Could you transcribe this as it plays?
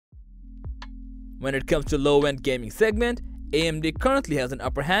When it comes to low-end gaming segment, AMD currently has an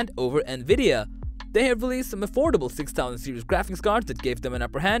upper hand over Nvidia. They have released some affordable 6000 series graphics cards that gave them an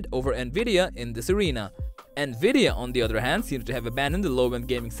upper hand over Nvidia in this arena. Nvidia, on the other hand, seems to have abandoned the low-end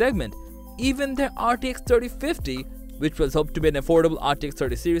gaming segment. Even their RTX 3050, which was hoped to be an affordable RTX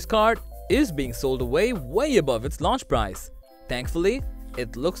 30 series card, is being sold away way above its launch price. Thankfully,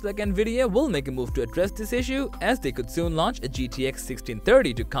 it looks like Nvidia will make a move to address this issue, as they could soon launch a GTX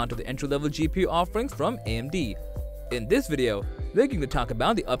 1630 to counter the entry-level GPU offerings from AMD. In this video, we're going to talk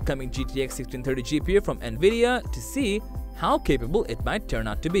about the upcoming GTX 1630 GPU from Nvidia to see how capable it might turn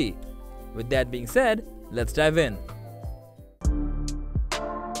out to be. With that being said, let's dive in.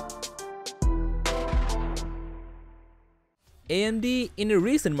 AMD, in a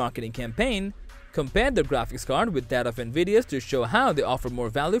recent marketing campaign, compared their graphics card with that of Nvidia's to show how they offer more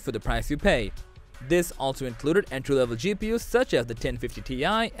value for the price you pay. This also included entry-level GPUs such as the 1050 Ti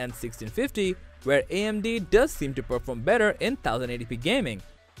and 1650, where AMD does seem to perform better in 1080p gaming.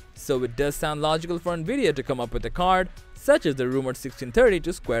 So it does sound logical for Nvidia to come up with a card such as the rumored 1630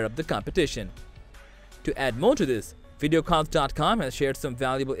 to square up the competition. To add more to this, VideoCards.com has shared some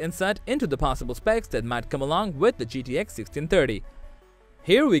valuable insight into the possible specs that might come along with the GTX 1630.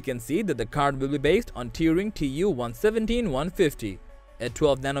 Here we can see that the card will be based on Turing TU-117-150, a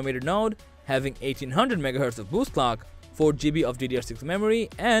 12nm node having 1800 MHz of boost clock, 4 GB of DDR6 memory,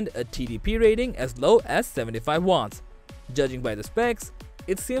 and a TDP rating as low as 75 watts. Judging by the specs,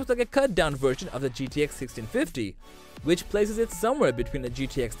 it seems like a cut-down version of the GTX 1650, which places it somewhere between the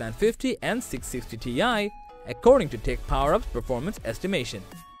GTX 950 and 660 Ti, according to Tech PowerUp's performance estimation.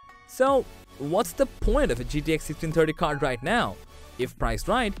 So, what's the point of a GTX 1630 card right now? If priced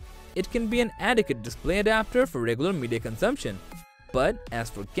right, it can be an adequate display adapter for regular media consumption. But as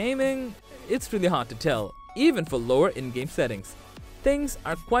for gaming, it's really hard to tell, even for lower in-game settings. Things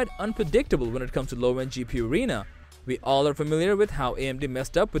are quite unpredictable when it comes to low-end GPU arena. We all are familiar with how AMD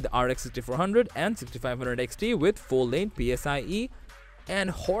messed up with the RX 6400 and 6500 XT with full-length PCIe and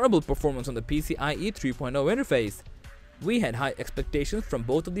horrible performance on the PCIe 3.0 interface. We had high expectations from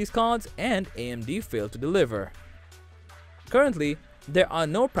both of these cards, and AMD failed to deliver. Currently, there are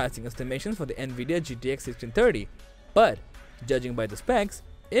no pricing estimations for the Nvidia GTX 1630, but judging by the specs,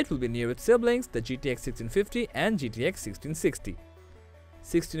 it will be near its siblings, the GTX 1650 and GTX 1660.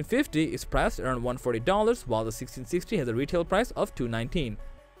 1650 is priced around $140, while the 1660 has a retail price of $219.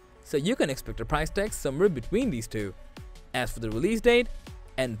 So you can expect a price tag somewhere between these two. As for the release date,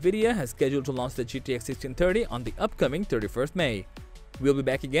 Nvidia has scheduled to launch the GTX 1630 on the upcoming 31st May. We'll be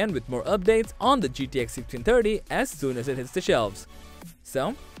back again with more updates on the GTX 1630 as soon as it hits the shelves.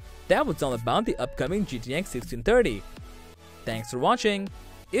 So, that was all about the upcoming GTX 1630. Thanks for watching.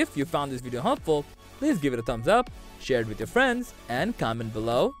 If you found this video helpful, please give it a thumbs up, share it with your friends, and comment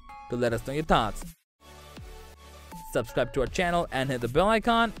below to let us know your thoughts. Subscribe to our channel and hit the bell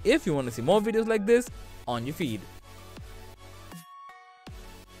icon if you want to see more videos like this on your feed.